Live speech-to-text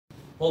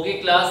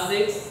Okay, class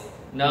 6.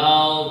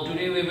 Now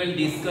today we will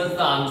discuss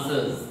the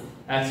answers.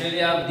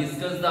 Actually, I have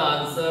discussed the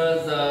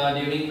answers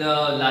during the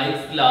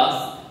live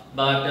class,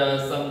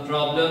 but some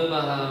problem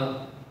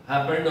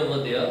happened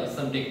over there,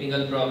 some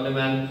technical problem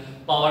and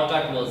power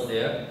cut was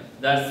there.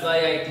 That's why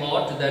I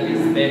thought that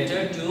it's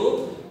better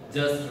to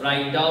just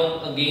write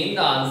down again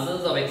the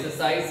answers of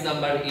exercise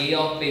number A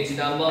of page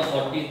number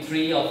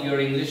 43 of your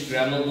English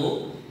grammar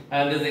book,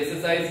 and this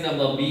exercise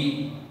number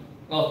B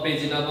of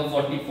page number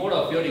 44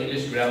 of your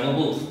English grammar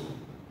book.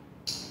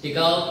 Take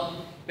out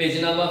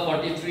page number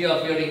 43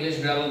 of your English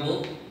grammar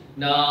book.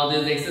 Now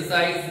this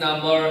exercise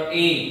number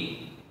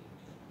A.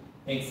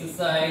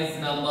 Exercise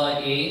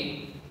number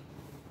A.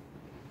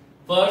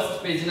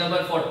 First, page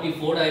number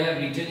 44. I have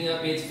written here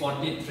page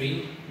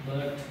 43,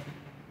 but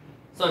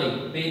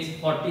sorry,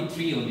 page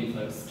 43 only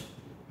first.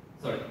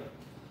 Sorry.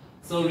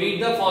 So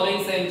read the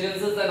following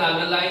sentences and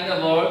underline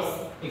the words.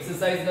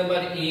 Exercise number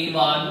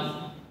A1.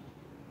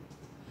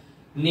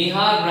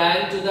 Neha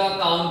ran to the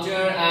counter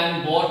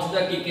and bought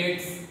the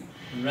tickets.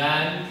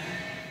 Ran,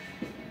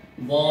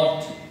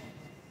 bought.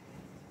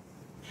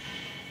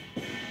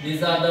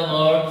 These are the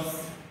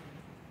verbs.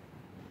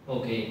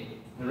 Okay.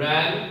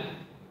 Ran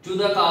to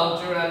the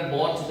counter and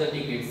bought the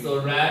tickets.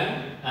 So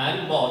ran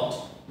and bought.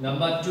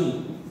 Number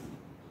 2.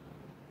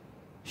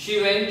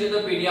 She went to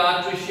the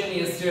pediatrician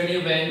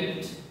yesterday.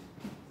 Went.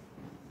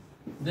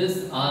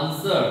 This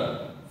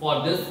answer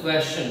for this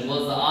question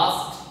was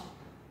asked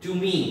to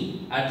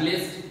me at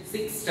least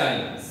 6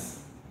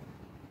 times.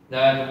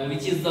 That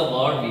which is the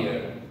verb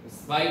here.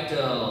 It's quite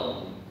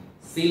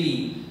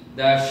silly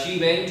that she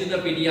went to the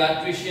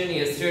pediatrician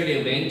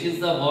yesterday. Went is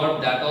the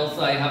verb, that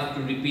also I have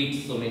to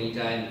repeat so many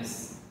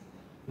times.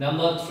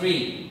 Number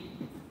 3.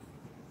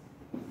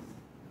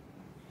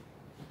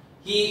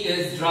 He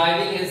is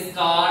driving his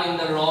car in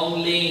the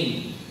wrong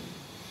lane.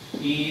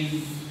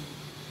 Is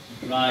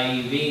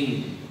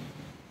driving.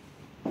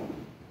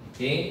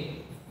 Okay.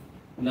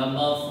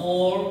 Number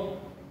 4.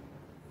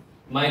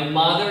 My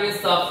mother is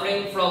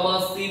suffering from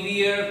a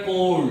severe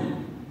cold.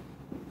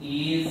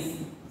 Is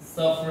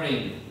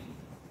suffering.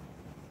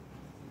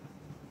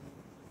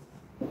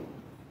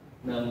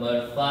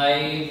 Number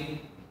 5.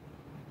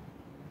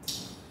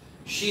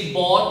 She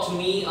bought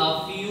me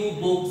a few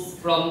books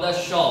from the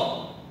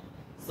shop.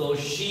 So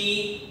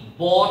she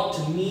bought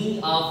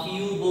me a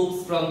few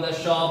books from the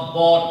shop.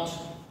 Bought.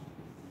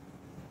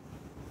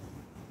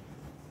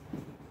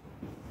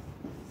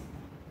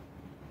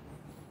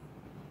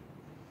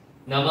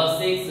 Number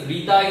 6.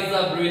 Rita is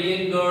a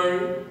brilliant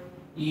girl.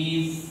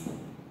 Is.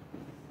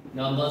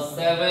 Number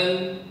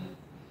 7.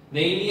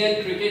 The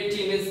Indian cricket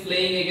team is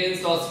playing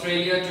against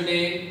Australia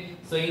today.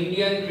 So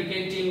Indian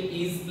cricket team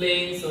is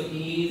playing. So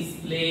is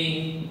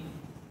playing.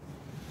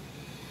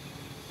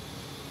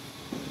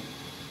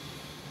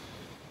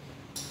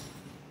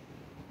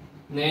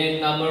 Then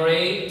number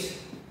 8.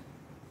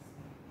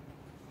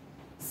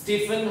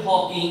 Stephen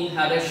Hawking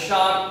had a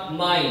sharp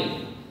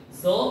mind.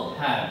 So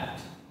had.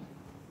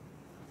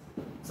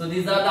 So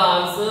these are the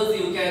answers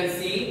you can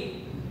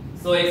see.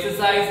 So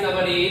exercise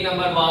number A,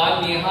 number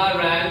 1. Neha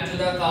ran to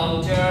the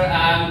counter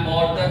and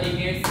bought the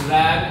tickets.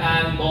 Ran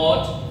and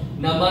bought.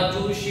 Number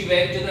 2. She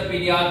went to the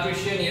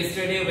pediatrician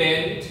yesterday.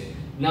 Went.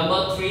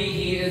 Number 3.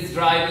 He is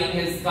driving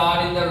his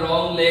car in the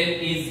wrong lane.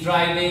 Is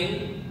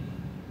driving.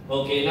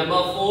 Okay.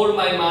 Number 4.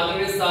 My mother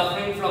is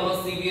suffering from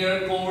a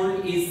severe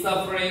cold. Is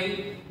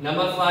suffering.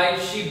 Number 5.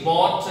 She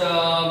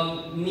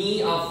bought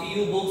me a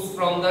few books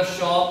from the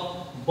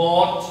shop.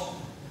 Bought.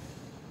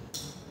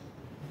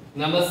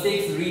 Number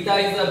 6. Rita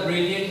is a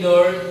brilliant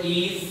girl.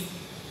 Is.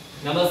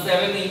 Number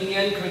 7. The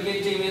Indian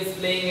cricket team is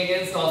playing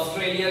against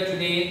Australia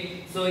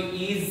today. So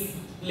is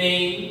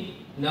playing.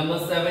 Number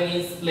 7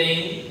 is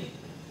playing.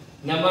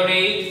 Number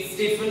 8.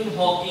 Stephen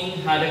Hawking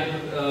had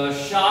a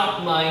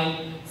sharp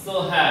mind.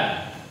 So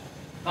had.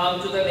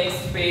 Come to the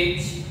next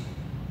page.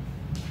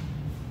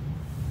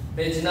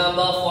 Page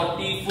number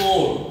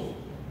 44.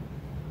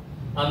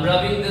 I'm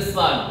rubbing this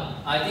one.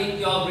 I think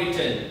you have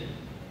written.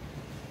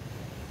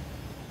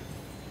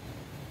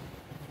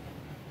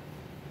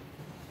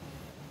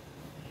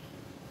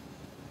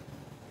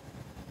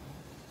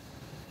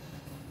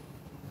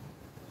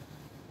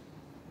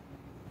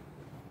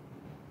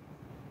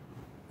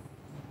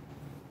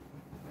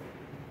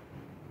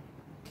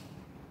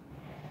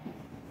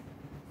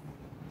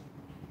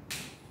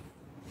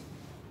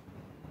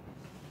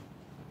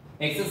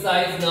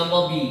 Exercise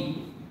number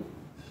B.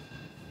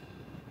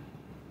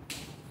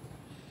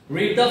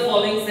 Read the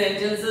following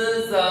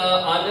sentences,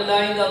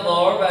 underline the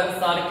verb and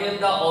circle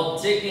the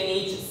object in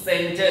each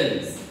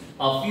sentence.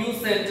 A few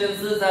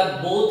sentences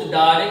have both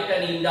direct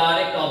and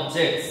indirect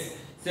objects.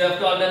 So you have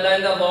to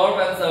underline the verb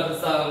and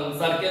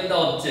circle the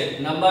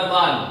object. Number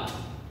 1.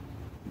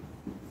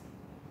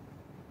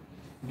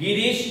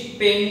 Girish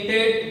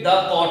painted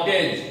the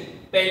cottage.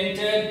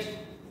 Painted.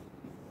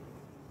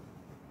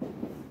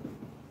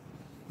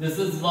 This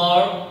is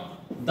verb.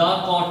 The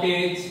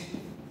cottage.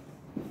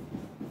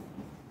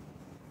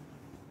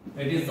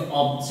 It is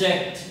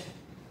object.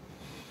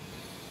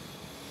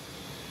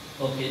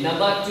 Okay,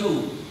 number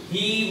 2.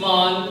 He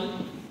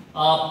won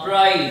a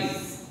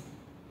prize.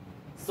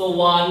 So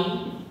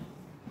won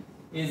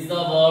is the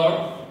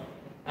verb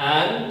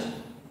and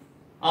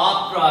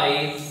a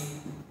prize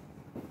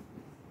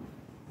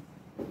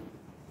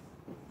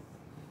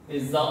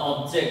is the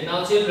object.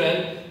 Now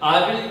children,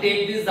 I will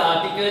take this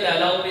article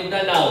along with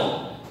the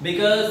noun,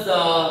 because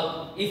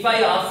if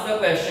I ask the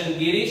question,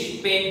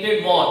 Girish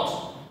painted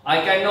what?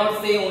 I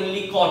cannot say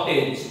only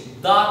cottage,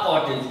 the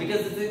cottage,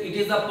 because it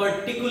is a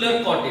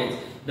particular cottage.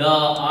 The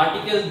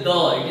article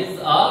the, it is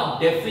a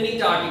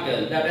definite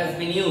article that has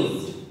been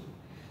used.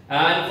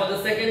 And for the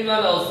second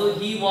one also,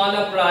 he won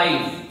a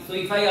prize. So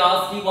if I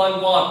ask he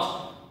won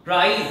what?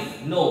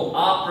 Prize? No,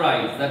 a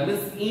prize. That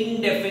means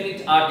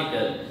indefinite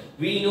article.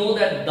 We know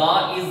that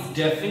the is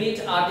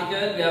definite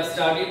article. We have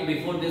studied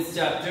before this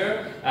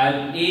chapter,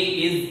 and a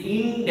is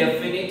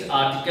indefinite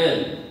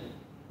article.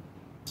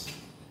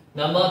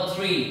 Number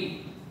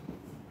 3.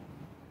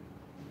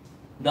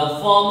 The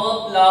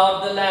farmer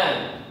plowed the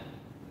land.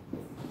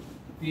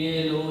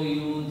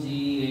 P-L-O-U-G-H-E-D,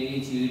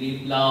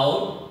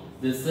 plowed.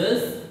 This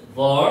is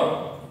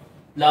verb.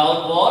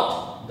 Plowed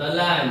what? The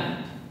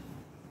land.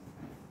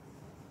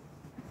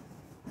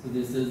 So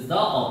this is the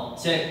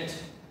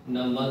object.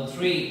 Number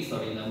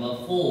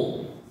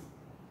 4.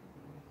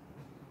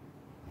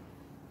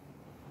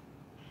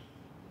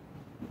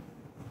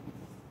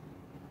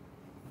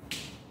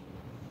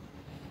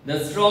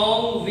 The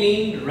strong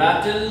wind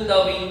rattled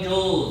the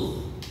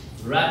windows.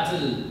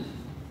 Rattled.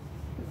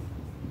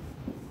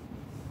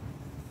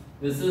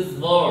 This is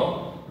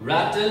verb.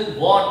 Rattle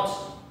what?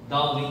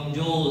 The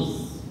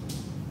windows.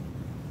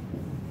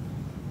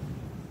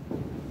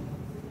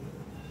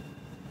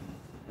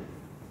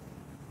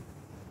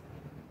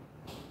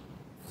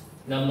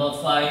 Number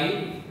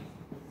 5.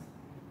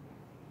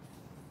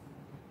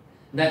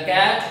 The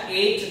cat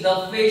ate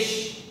the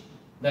fish.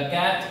 The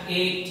cat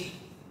ate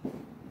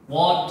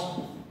what?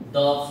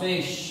 The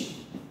fish.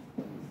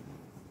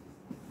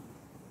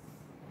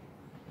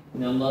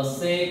 Number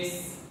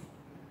 6.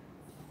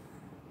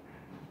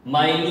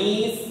 My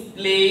niece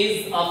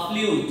plays a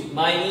flute.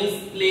 My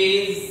niece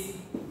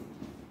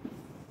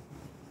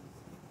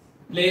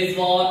plays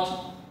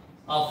what?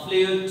 A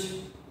flute.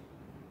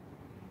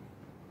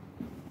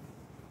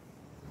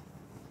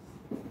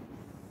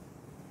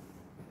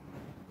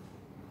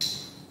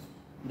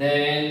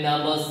 Then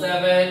number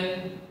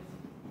 7.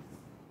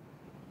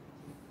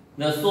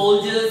 The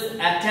soldiers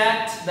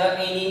attacked the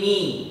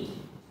enemy.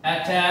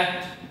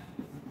 Attacked.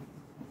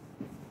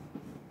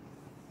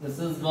 This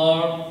is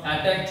verb.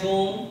 Attacked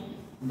whom?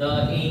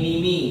 The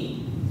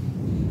enemy.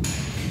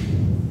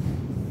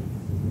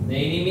 The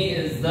enemy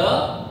is the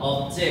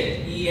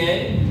object.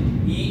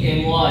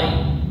 E-N-E-M-Y.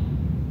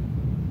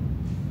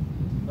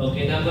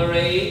 Okay, number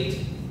 8.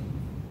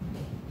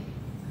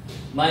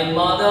 My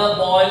mother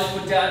boiled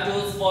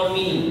potatoes for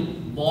me.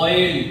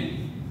 Boiled.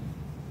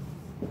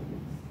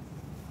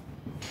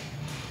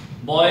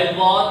 Boiled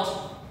what?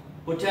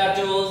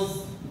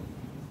 Potatoes.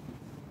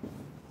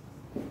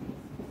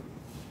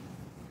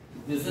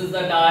 This is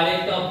the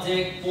direct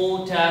object,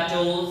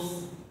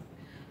 potatoes.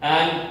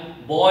 And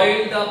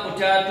boiled the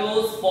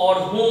potatoes for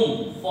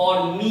whom?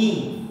 For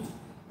me.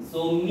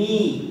 So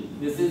me.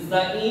 This is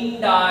the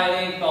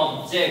indirect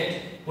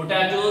object.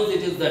 Potatoes,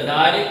 it is the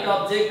direct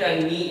object,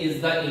 and me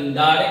is the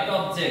indirect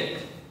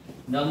object.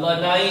 Number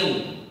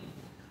 9.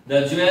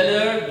 The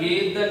jeweler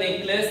gave the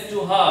necklace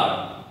to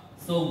her.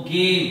 So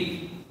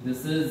gave,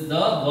 this is the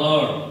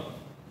verb.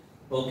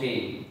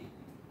 Okay.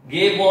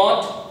 Gave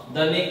what?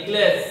 The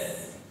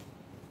necklace.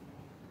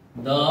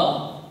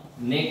 The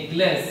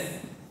necklace.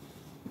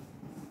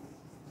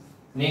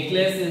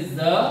 Necklace is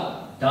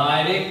the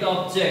direct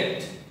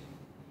object.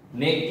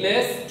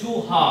 Necklace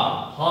to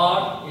her.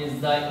 Her is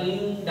the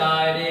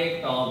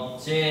indirect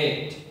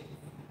object.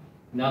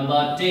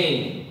 Number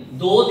 10.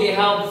 Though they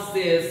have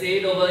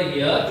said over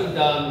here to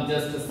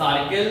just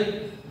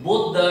circle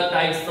both the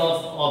types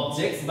of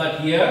objects, but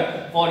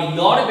here for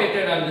your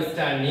better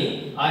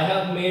understanding, I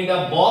have made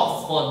a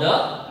box for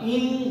the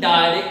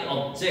indirect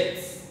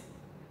objects.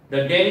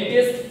 The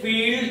dentist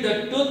filled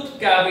the tooth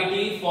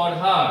cavity for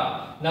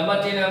her.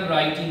 Number 10 I am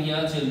writing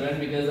here, children,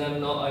 because I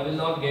will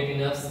not get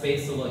enough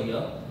space over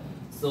here.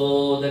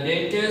 So the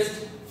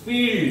dentist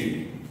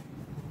filled.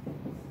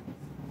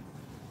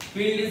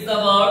 Filled is the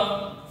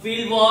verb.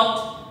 Fill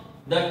what?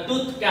 The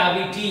tooth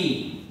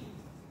cavity.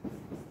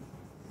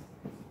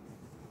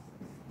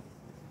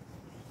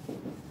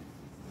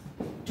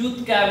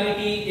 Tooth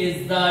cavity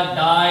is the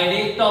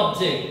direct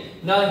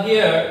object. Now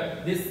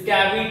here, this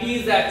cavity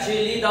is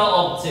actually the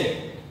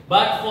object.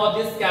 But for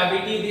this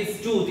cavity,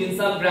 this tooth, in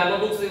some grammar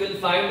books we will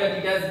find that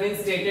it has been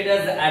stated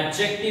as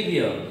adjective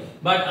here.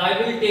 But I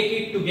will take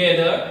it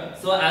together.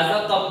 So as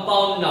a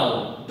compound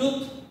noun,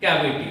 tooth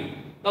cavity,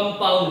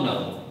 compound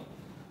noun.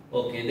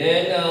 Okay,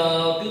 then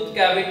tooth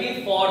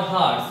cavity for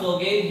her. So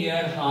again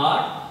here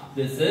her,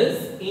 this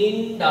is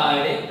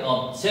indirect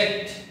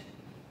object.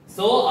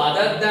 So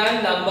other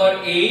than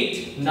number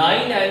 8,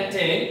 9 and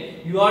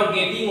 10, you are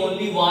getting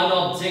only one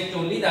object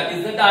only, that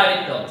is the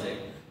direct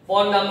object.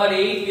 For number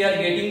 8, we are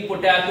getting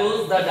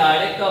potatoes, the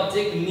direct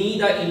object, me,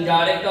 the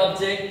indirect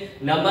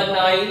object. Number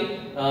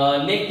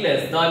 9,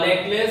 necklace. The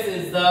necklace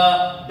is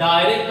the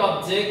direct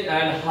object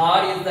and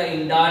heart is the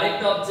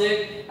indirect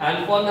object.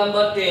 And for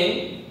number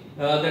 10,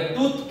 the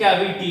tooth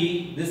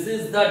cavity, this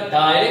is the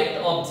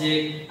direct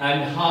object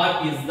and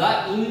heart is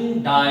the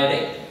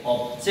indirect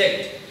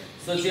object.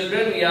 So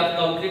children, we have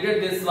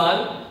completed this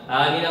one,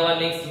 and in our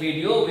next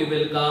video we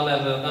will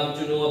come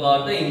to know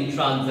about the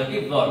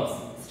intransitive verbs.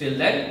 Till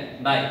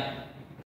then, bye.